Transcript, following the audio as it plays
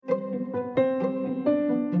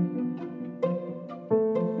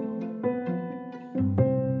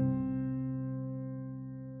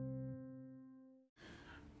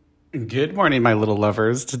Good morning, my little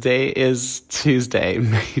lovers. Today is Tuesday,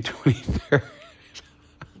 May 23rd.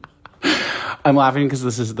 I'm laughing because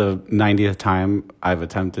this is the 90th time I've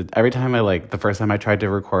attempted. Every time the first time I tried to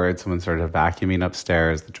record, someone started vacuuming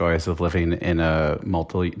upstairs, the joys of living in a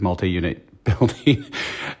multi-unit building.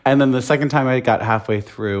 And then the second time I got halfway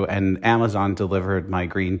through and Amazon delivered my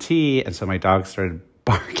green tea. And so my dog started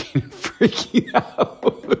barking and freaking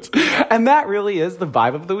out. And that really is the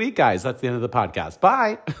vibe of the week, guys. That's the end of the podcast.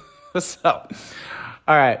 Bye. So,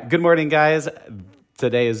 all right. Good morning, guys.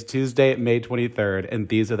 Today is Tuesday, May 23rd, and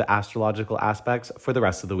these are the astrological aspects for the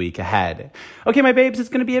rest of the week ahead. Okay, my babes, it's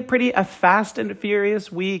going to be a fast and furious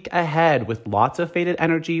week ahead with lots of fated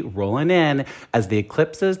energy rolling in as the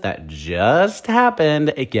eclipses that just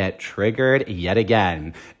happened get triggered yet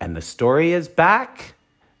again. And the story is back,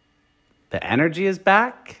 the energy is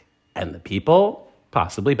back, and the people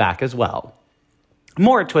possibly back as well.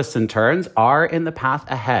 More twists and turns are in the path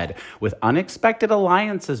ahead, with unexpected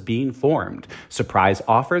alliances being formed, surprise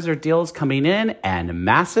offers or deals coming in, and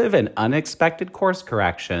massive and unexpected course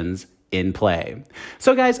corrections in play.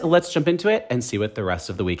 So guys, let's jump into it and see what the rest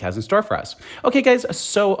of the week has in store for us. Okay guys,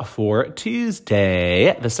 so for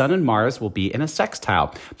Tuesday, the Sun and Mars will be in a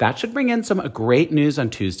sextile. That should bring in some great news on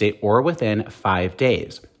Tuesday or within 5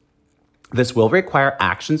 days. This will require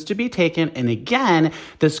actions to be taken, and again,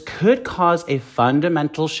 this could cause a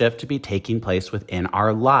fundamental shift to be taking place within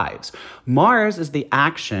our lives. Mars is the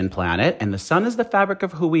action planet, and the Sun is the fabric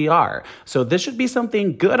of who we are. So this should be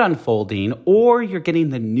something good unfolding, or you're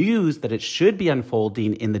getting the news that it should be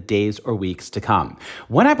unfolding in the days or weeks to come.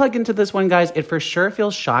 When I plug into this one, guys, it for sure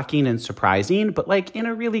feels shocking and surprising, but in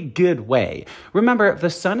a really good way. Remember, the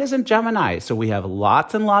Sun is in Gemini, so we have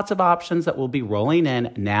lots and lots of options that will be rolling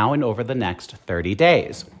in now and over the next 30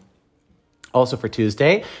 days. Also for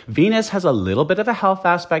Tuesday, Venus has a little bit of a health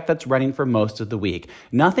aspect that's running for most of the week.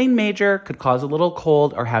 Nothing major, could cause a little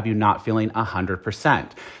cold or have you not feeling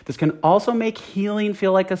 100%. This can also make healing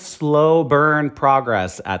feel like a slow burn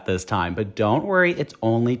progress at this time, but don't worry, it's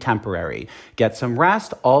only temporary. Get some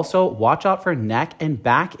rest. Also, watch out for neck and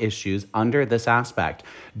back issues under this aspect.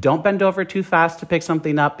 Don't bend over too fast to pick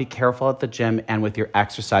something up. Be careful at the gym and with your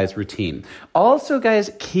exercise routine. Also,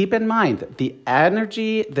 guys, keep in mind the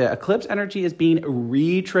eclipse energy is being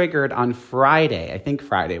re-triggered on Friday. I think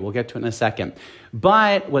Friday. We'll get to it in a second.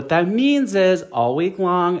 But what that means is all week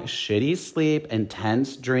long, shitty sleep,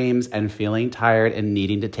 intense dreams, and feeling tired and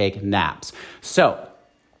needing to take naps. So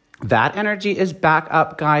that energy is back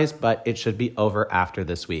up, guys, but it should be over after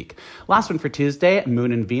this week. Last one for Tuesday,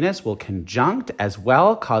 Moon and Venus will conjunct as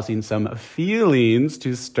well, causing some feelings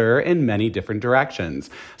to stir in many different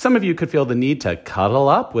directions. Some of you could feel the need to cuddle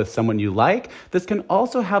up with someone you like. This can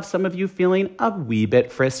also have some of you feeling a wee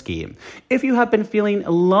bit frisky. If you have been feeling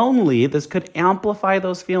lonely, this could amplify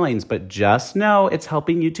those feelings, but just know it's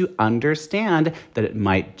helping you to understand that it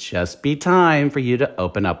might just be time for you to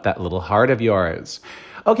open up that little heart of yours.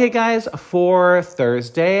 Okay, guys, for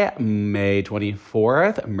Thursday, May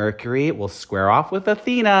 24th, Mercury will square off with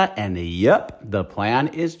Athena, and yep, the plan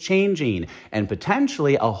is changing, and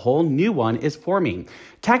potentially a whole new one is forming.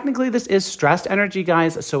 Technically, this is stressed energy,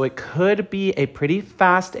 guys, so it could be a pretty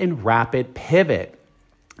fast and rapid pivot.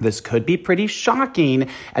 This could be pretty shocking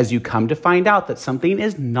as you come to find out that something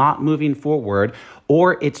is not moving forward,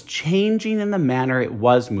 or it's changing in the manner it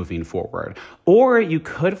was moving forward. Or you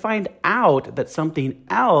could find out that something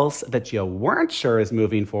else that you weren't sure is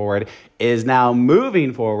moving forward is now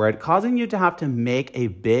moving forward, causing you to have to make a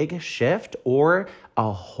big shift or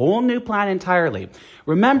a whole new plan entirely.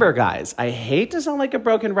 Remember, guys, I hate to sound like a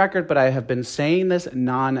broken record, but I have been saying this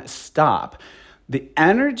nonstop. The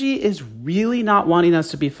energy is really not wanting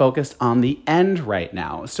us to be focused on the end right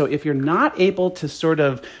now. So if you're not able to sort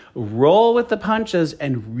of roll with the punches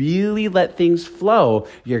and really let things flow,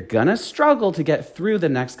 you're gonna struggle to get through the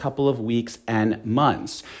next couple of weeks and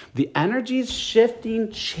months. The energy's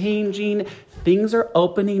shifting, changing, things are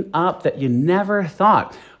opening up that you never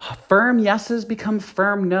thought. Firm yeses become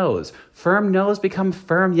firm no's. Firm no's become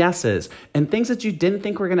firm yeses. And things that you didn't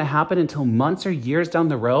think were going to happen until months or years down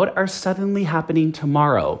the road are suddenly happening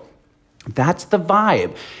tomorrow. That's the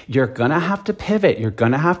vibe. You're going to have to pivot. You're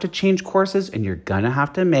going to have to change courses, and you're going to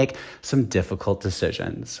have to make some difficult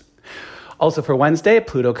decisions. Also for Wednesday,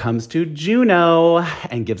 Pluto comes to Juno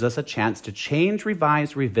and gives us a chance to change,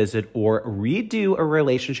 revise, revisit, or redo a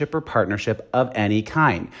relationship or partnership of any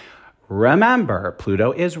kind. Remember,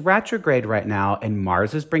 Pluto is retrograde right now, and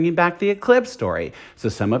Mars is bringing back the eclipse story. So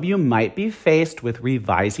some of you might be faced with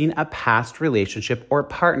revising a past relationship or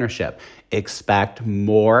partnership. Expect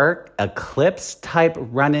more eclipse-type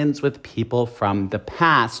run-ins with people from the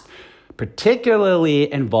past.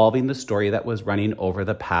 particularly involving the story that was running over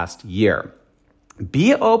the past year.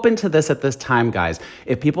 Be open to this at this time, guys.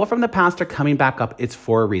 If people from the past are coming back up, it's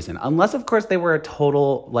for a reason. Unless, of course, they were a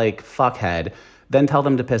total, fuckhead, then tell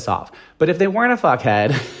them to piss off. But if they weren't a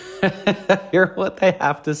fuckhead, hear what they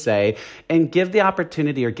have to say and give the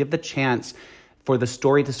opportunity or give the chance for the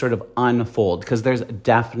story to sort of unfold, because there's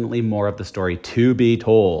definitely more of the story to be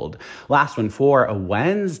told. Last one, for a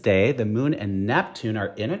Wednesday, the Moon and Neptune are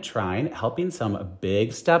in a trine, helping some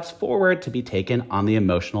big steps forward to be taken on the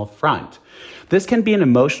emotional front. This can be an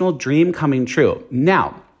emotional dream coming true.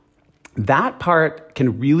 Now, that part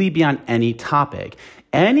can really be on any topic.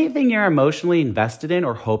 Anything you're emotionally invested in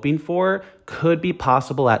or hoping for could be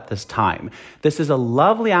possible at this time. This is a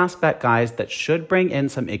lovely aspect, guys, that should bring in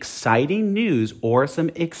some exciting news or some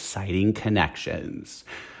exciting connections.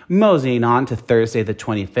 Moseying on to Thursday the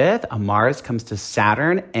 25th, Mars comes to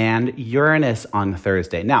Saturn and Uranus on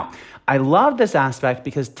Thursday. Now, I love this aspect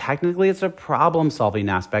because technically it's a problem-solving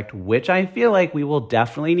aspect, which I feel like we will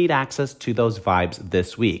definitely need access to those vibes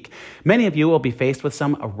this week. Many of you will be faced with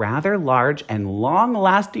some rather large and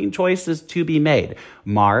long-lasting choices to be made.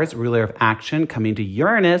 Mars, ruler of action, coming to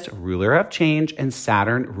Uranus, ruler of change, and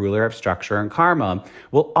Saturn, ruler of structure and karma,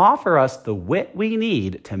 will offer us the wit we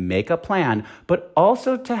need to make a plan, but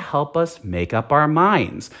also to help us make up our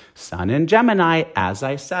minds. Sun in Gemini, as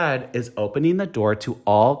I said, is opening the door to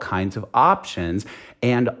all kinds of options,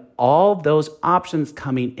 and all those options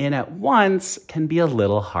coming in at once can be a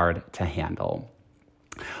little hard to handle.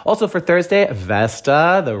 Also for Thursday,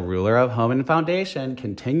 Vesta, the ruler of home and foundation,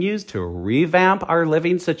 continues to revamp our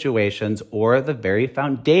living situations or the very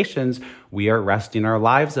foundations we are resting our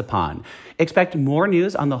lives upon. Expect more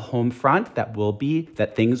news on the home front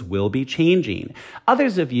that things will be changing.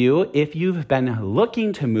 Others of you, if you've been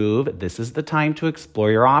looking to move, this is the time to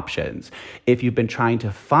explore your options. If you've been trying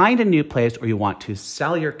to find a new place or you want to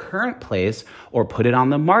sell your current place or put it on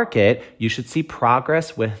the market, you should see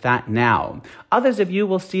progress with that now. Others of you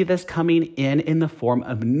will see this coming in the form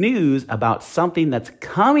of news about something that's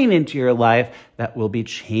coming into your life that will be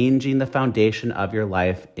changing the foundation of your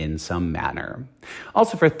life in some manner.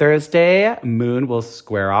 Also for Thursday, Moon will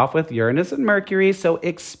square off with Uranus and Mercury, so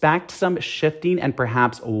expect some shifting and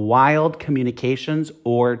perhaps wild communications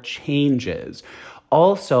or changes.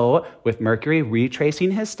 Also, with Mercury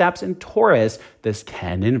retracing his steps in Taurus, this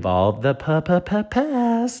can involve the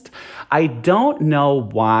past. I don't know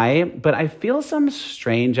why, but I feel some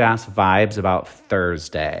strange-ass vibes about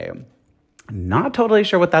Thursday. Not totally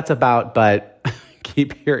sure what that's about, but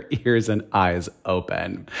keep your ears and eyes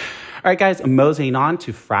open. All right, guys, moseying on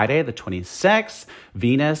to Friday the 26th.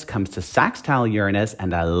 Venus comes to sextile Uranus,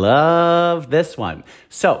 and I love this one.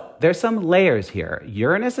 So there's some layers here.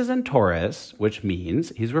 Uranus is in Taurus, which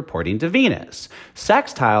means he's reporting to Venus.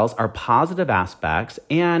 Sextiles are positive aspects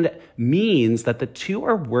and means that the two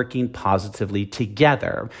are working positively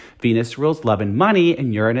together. Venus rules love and money,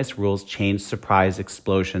 and Uranus rules change, surprise,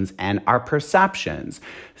 explosions, and our perceptions.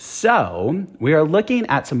 So we are looking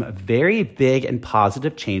at some very big and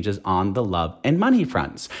positive changes on the love and money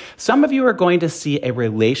fronts. Some of you are going to see a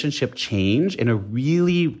relationship change in a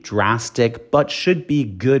really drastic but should be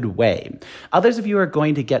good way. Others of you are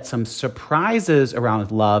going to get some surprises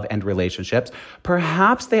around love and relationships.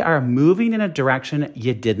 Perhaps they are moving in a direction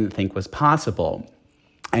you didn't think was possible.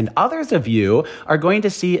 And others of you are going to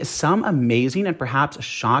see some amazing and perhaps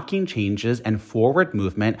shocking changes and forward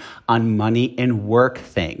movement on money and work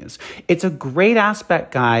things. It's a great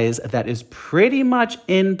aspect, guys, that is pretty much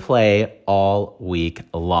in play all week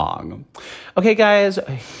long. Okay, guys,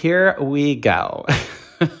 here we go.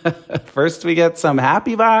 First, we get some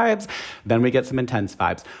happy vibes, then we get some intense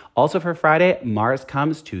vibes. Also for Friday, Mars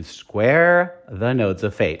comes to square the nodes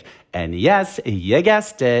of fate. And yes, you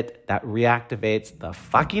guessed it, that reactivates the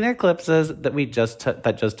fucking eclipses that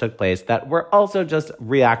just took place that were also just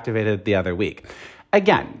reactivated the other week.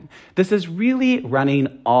 Again, this is really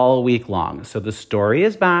running all week long. So the story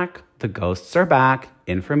is back, the ghosts are back,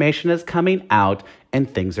 information is coming out, and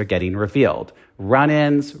things are getting revealed.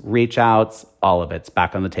 Run-ins, reach-outs, all of it's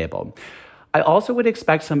back on the table. I also would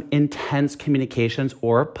expect some intense communications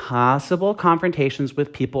or possible confrontations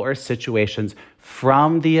with people or situations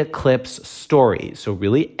from the eclipse story. So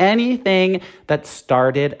really anything that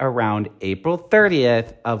started around April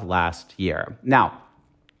 30th of last year. Now,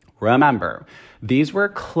 remember, these were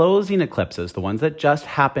closing eclipses, the ones that just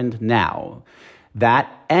happened now.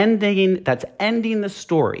 That's ending the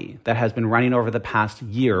story that has been running over the past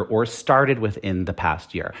year or started within the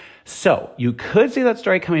past year. So you could see that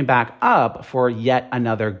story coming back up for yet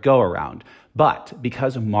another go-around. But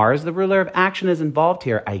because Mars, the ruler of action, is involved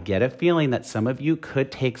here, I get a feeling that some of you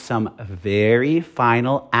could take some very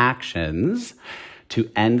final actions to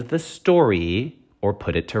end the story or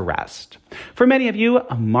put it to rest. For many of you,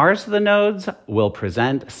 Mars to the nodes will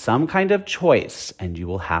present some kind of choice, and you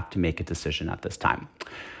will have to make a decision at this time.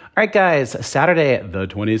 All right, guys, Saturday, the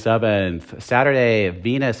 27th. Saturday,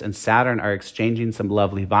 Venus and Saturn are exchanging some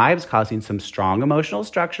lovely vibes, causing some strong emotional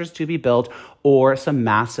structures to be built or some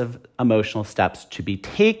massive emotional steps to be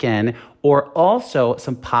taken, or also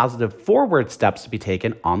some positive forward steps to be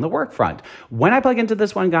taken on the work front. When I plug into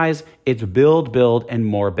this one, guys, it's build, build, and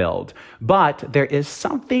more build. But there is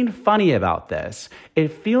something funny about this. It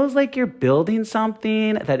feels like you're building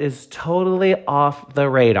something that is totally off the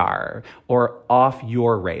radar or off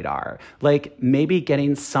your radar. Like maybe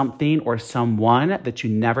getting something or someone that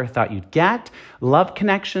you never thought you'd get, love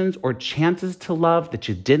connections or chances to love that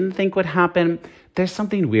you didn't think would happen. There's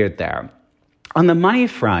something weird there. On the money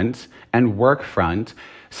front and work front,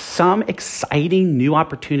 some exciting new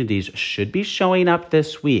opportunities should be showing up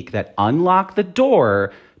this week that unlock the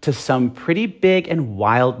door to some pretty big and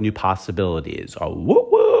wild new possibilities. Oh,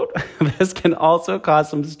 woot woot. This can also cause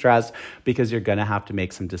some stress because you're going to have to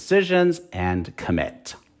make some decisions and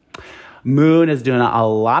commit. Moon is doing a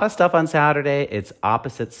lot of stuff on Saturday. It's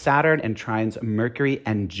opposite Saturn and trines Mercury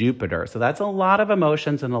and Jupiter. So that's a lot of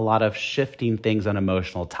emotions and a lot of shifting things on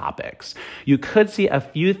emotional topics. You could see a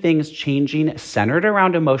few things changing centered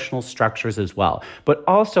around emotional structures as well. But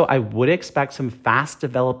also, I would expect some fast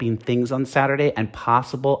developing things on Saturday and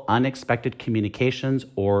possible unexpected communications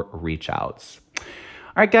or reach outs.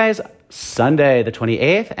 All right, guys, Sunday, the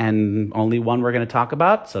 28th, and only one we're going to talk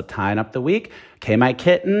about, so tying up the week. Okay, my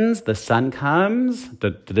kittens, the sun comes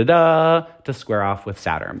to square off with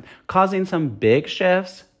Saturn, causing some big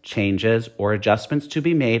shifts, changes, or adjustments to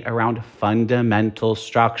be made around fundamental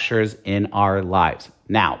structures in our lives.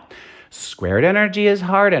 Now, squared energy is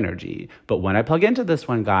hard energy, but when I plug into this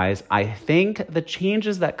one, guys, I think the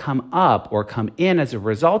changes that come up or come in as a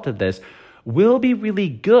result of this will be really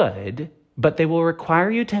good, but they will require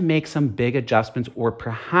you to make some big adjustments or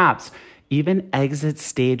perhaps even exit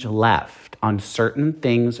stage left on certain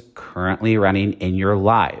things currently running in your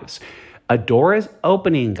lives. A door is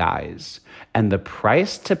opening, guys, and the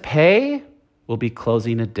price to pay will be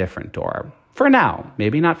closing a different door. For now,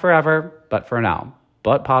 maybe not forever, but for now,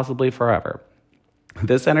 but possibly forever.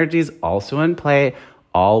 This energy is also in play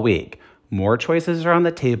all week. More choices are on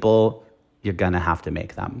the table. You're gonna have to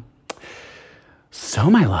make them.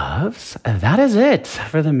 So, my loves, that is it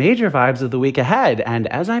for the major vibes of the week ahead. And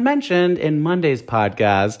as I mentioned in Monday's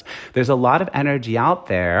podcast, there's a lot of energy out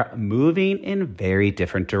there moving in very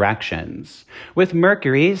different directions. With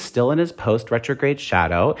Mercury still in his post-retrograde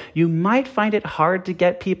shadow, you might find it hard to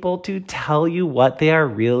get people to tell you what they are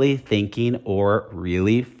really thinking or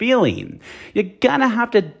really feeling. You're gonna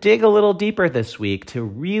have to dig a little deeper this week to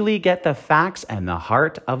really get the facts and the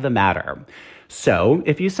heart of the matter. So,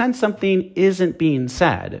 if you sense something isn't being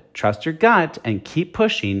said, trust your gut and keep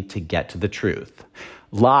pushing to get to the truth.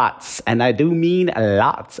 Lots, and I do mean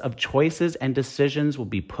lots, of choices and decisions will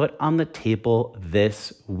be put on the table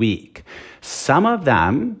this week. Some of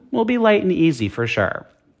them will be light and easy for sure,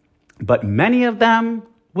 but many of them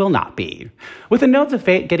will not be. With the Nodes of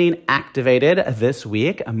Fate getting activated this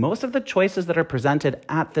week, most of the choices that are presented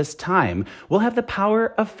at this time will have the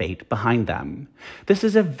power of fate behind them. This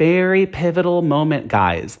is a very pivotal moment,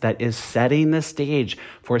 guys, that is setting the stage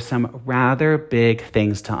for some rather big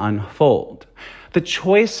things to unfold. The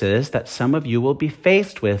choices that some of you will be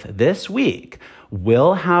faced with this week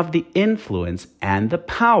will have the influence and the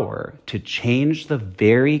power to change the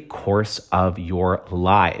very course of your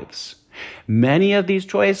lives. Many of these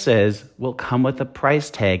choices will come with a price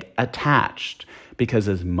tag attached because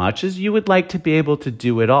as much as you would like to be able to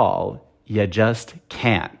do it all, you just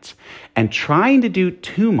can't. And trying to do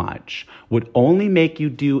too much would only make you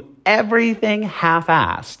do everything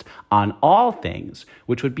half-assed on all things,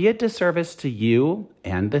 which would be a disservice to you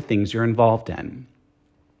and the things you're involved in.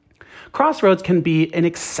 Crossroads can be an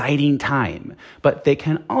exciting time, but they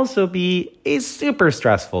can also be a super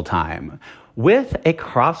stressful time. With a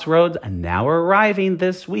crossroads now arriving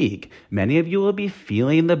this week, many of you will be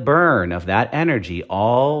feeling the burn of that energy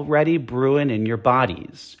already brewing in your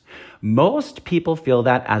bodies. Most people feel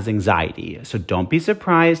that as anxiety, so don't be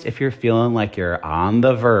surprised if you're feeling like you're on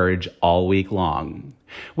the verge all week long.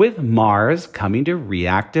 With Mars coming to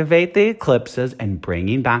reactivate the eclipses and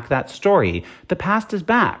bringing back that story, the past is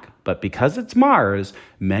back. But because it's Mars,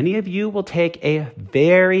 many of you will take a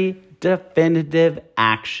very definitive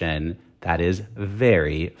action that is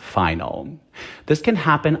very final. This can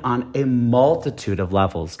happen on a multitude of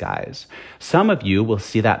levels, guys. Some of you will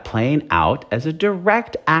see that playing out as a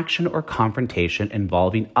direct action or confrontation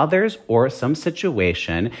involving others or some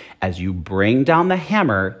situation as you bring down the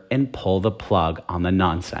hammer and pull the plug on the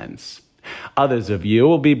nonsense. Others of you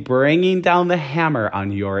will be bringing down the hammer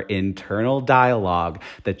on your internal dialogue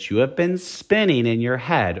that you have been spinning in your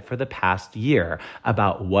head for the past year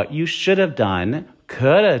about what you should have done,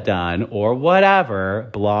 could have done, or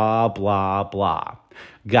whatever, blah, blah, blah.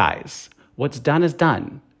 Guys, what's done is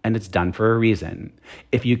done, and it's done for a reason.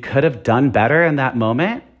 If you could have done better in that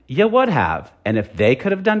moment, you would have. And if they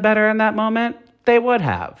could have done better in that moment, they would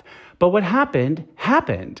have. But what happened,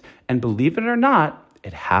 happened. And believe it or not,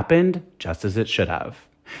 it happened just as it should have.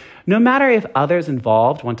 No matter if others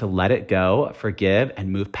involved want to let it go, forgive,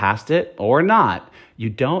 and move past it or not, you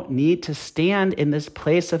don't need to stand in this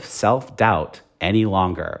place of self-doubt any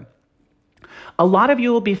longer. A lot of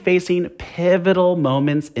you will be facing pivotal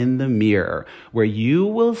moments in the mirror where you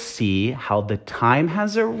will see how the time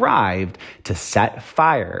has arrived to set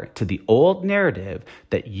fire to the old narrative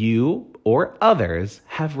that you or others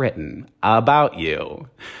have written about you.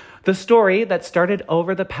 The story that started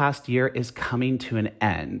over the past year is coming to an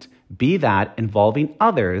end, be that involving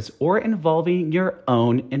others or involving your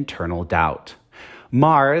own internal doubt.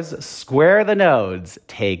 Mars, square the nodes,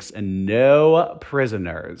 takes no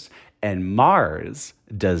prisoners, and Mars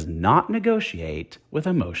does not negotiate with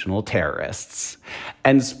emotional terrorists.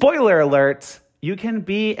 And spoiler alert, you can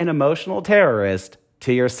be an emotional terrorist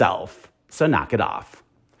to yourself, so knock it off.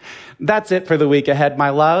 That's it for the week ahead, my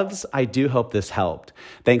loves. I do hope this helped.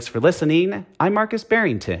 Thanks for listening. I'm Marcus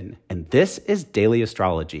Barrington, and this is Daily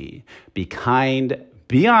Astrology. Be kind,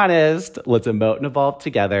 be honest, let's emote and evolve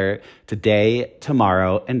together today,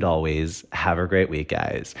 tomorrow, and always. Have a great week,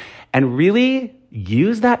 guys. And really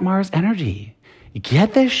use that Mars energy.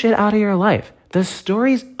 Get this shit out of your life. The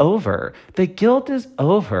story's over. The guilt is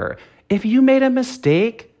over. If you made a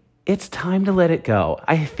mistake, it's time to let it go.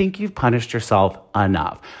 I think you've punished yourself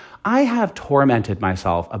enough. I have tormented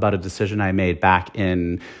myself about a decision I made back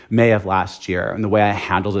in May of last year and the way I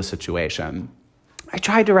handled a situation. I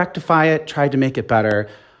tried to rectify it, tried to make it better.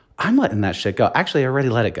 I'm letting that shit go. Actually, I already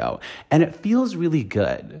let it go. And it feels really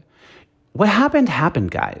good. What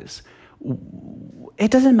happened, guys.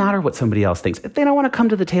 It doesn't matter what somebody else thinks. If they don't want to come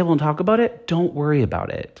to the table and talk about it, don't worry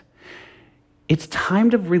about it. It's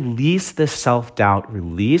time to release this self-doubt,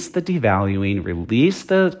 release the devaluing, release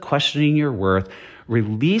the questioning your worth,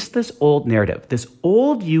 release this old narrative. This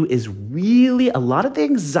old you is really, a lot of the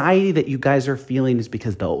anxiety that you guys are feeling is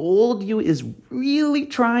because the old you is really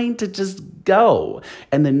trying to just go.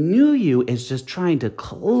 And the new you is just trying to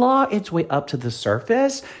claw its way up to the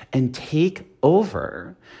surface and take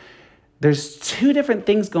over. There's two different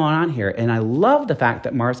things going on here, and I love the fact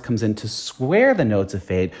that Mars comes in to square the nodes of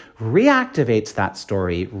fate, reactivates that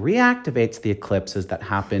story, reactivates the eclipses that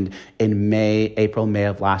happened in April, May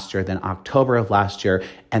of last year, then October of last year,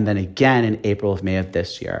 and then again in April of May of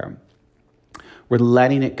this year. We're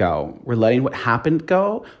letting it go. We're letting what happened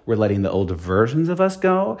go. We're letting the old versions of us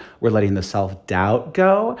go. We're letting the self-doubt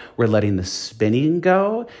go. We're letting the spinning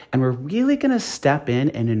go. And we're really going to step in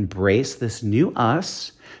and embrace this new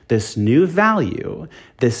us, this new value,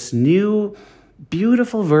 this new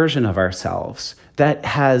beautiful version of ourselves that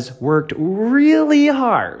has worked really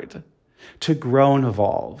hard to grow and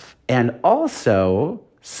evolve, and also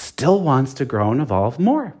still wants to grow and evolve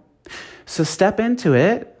more. So step into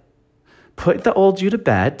it. Put the old you to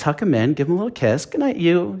bed, tuck him in, give him a little kiss. Good night,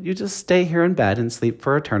 you. You just stay here in bed and sleep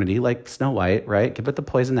for eternity like Snow White, right? Give it the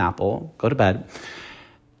poison apple, go to bed.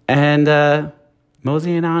 And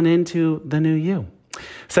moseying on into the new you.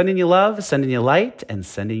 Sending you love, sending you light, and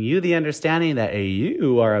sending you the understanding that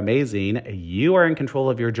you are amazing, you are in control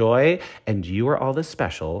of your joy, and you are all the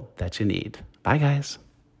special that you need. Bye, guys.